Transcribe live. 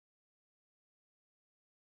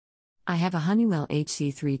I have a Honeywell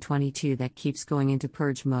Hz322 that keeps going into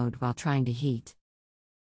purge mode while trying to heat.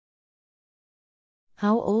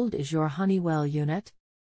 How old is your Honeywell unit?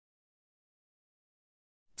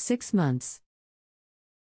 6 months.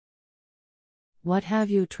 What have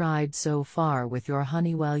you tried so far with your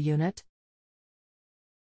Honeywell unit?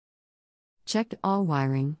 Checked all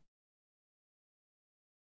wiring.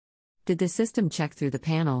 Did the system check through the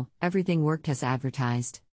panel? Everything worked as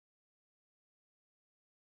advertised.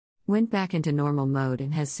 Went back into normal mode,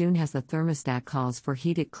 and as soon as the thermostat calls for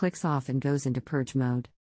heat, it clicks off and goes into purge mode.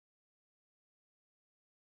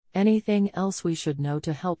 Anything else we should know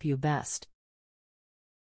to help you best?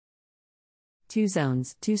 2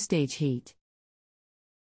 zones, 2-stage heat.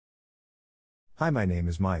 Hi, my name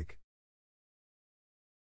is Mike.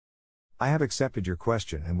 I have accepted your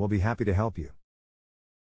question and will be happy to help you.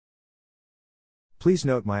 Please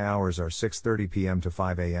note my hours are 6:30 p.m. to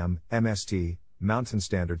 5 a.m. MST, Mountain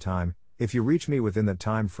Standard Time. If you reach me within that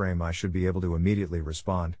time frame, I should be able to immediately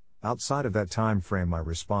respond. Outside of that time frame, my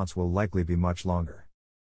response will likely be much longer.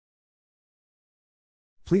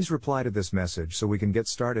 Please reply to this message so we can get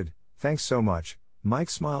started. Thanks so much,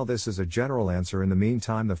 Mike. Smile. This is a general answer. In the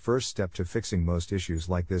meantime, the first step to fixing most issues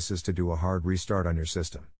like this is to do a hard restart on your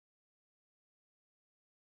system.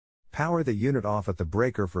 Power the unit off at the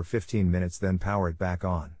breaker for 15 minutes, then power it back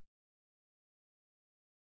on.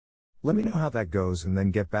 Let me know how that goes and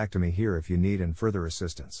then get back to me here if you need any further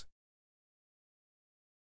assistance.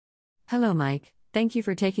 Hello, Mike. Thank you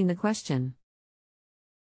for taking the question.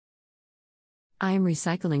 I am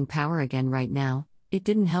recycling power again right now. It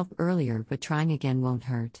didn't help earlier, but trying again won't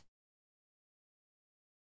hurt.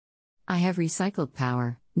 I have recycled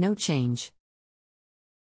power, no change.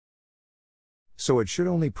 So it should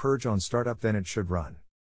only purge on startup, then it should run.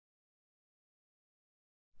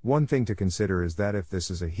 One thing to consider is that if this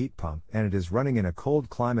is a heat pump and it is running in a cold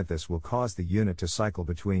climate, this will cause the unit to cycle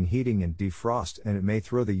between heating and defrost, and it may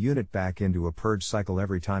throw the unit back into a purge cycle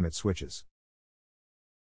every time it switches.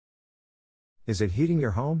 Is it heating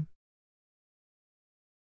your home?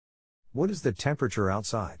 What is the temperature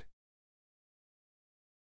outside?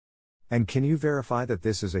 And can you verify that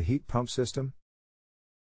this is a heat pump system?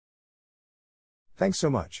 Thanks so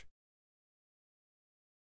much.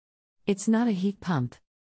 It's not a heat pump.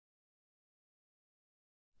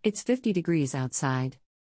 It's 50 degrees outside.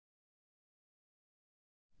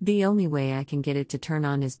 The only way I can get it to turn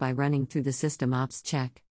on is by running through the system ops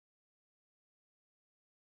check.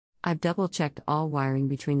 I've double-checked all wiring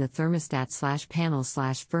between the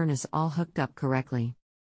thermostat/panel/furnace all hooked up correctly.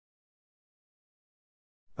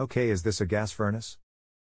 Okay, is this a gas furnace?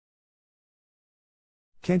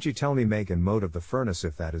 Can't you tell me make and mode of the furnace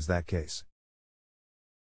if that is that case?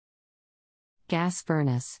 Gas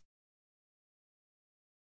furnace.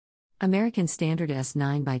 American Standard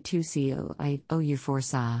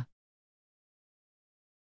S9x2COIOU4SA.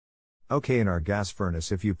 Okay, in our gas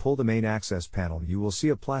furnace, if you pull the main access panel, you will see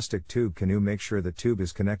a plastic tube. Can you make sure the tube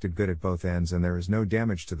is connected good at both ends and there is no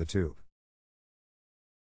damage to the tube?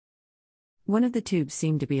 One of the tubes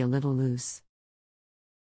seemed to be a little loose.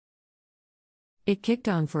 It kicked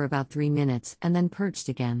on for about 3 minutes and then purged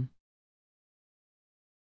again.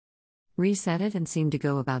 Reset it and seemed to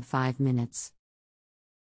go about 5 minutes.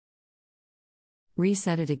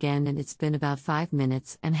 Reset it again and it's been about 5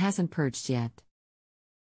 minutes and hasn't purged yet.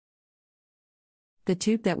 The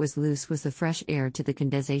tube that was loose was the fresh air to the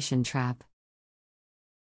condensation trap.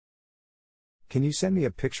 Can you send me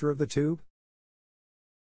a picture of the tube?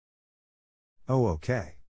 Oh,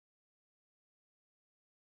 okay.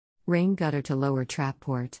 Rain gutter to lower trap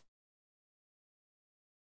port.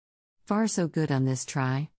 Far so good on this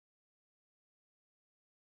try.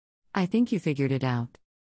 I think you figured it out.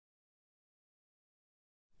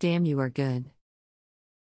 Damn, you are good.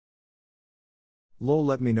 Lol,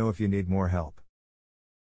 let me know if you need more help.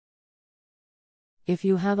 If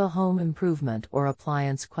you have a home improvement or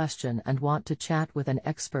appliance question and want to chat with an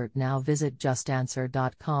expert now, visit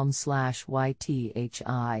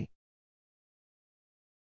justanswer.com/YTHI.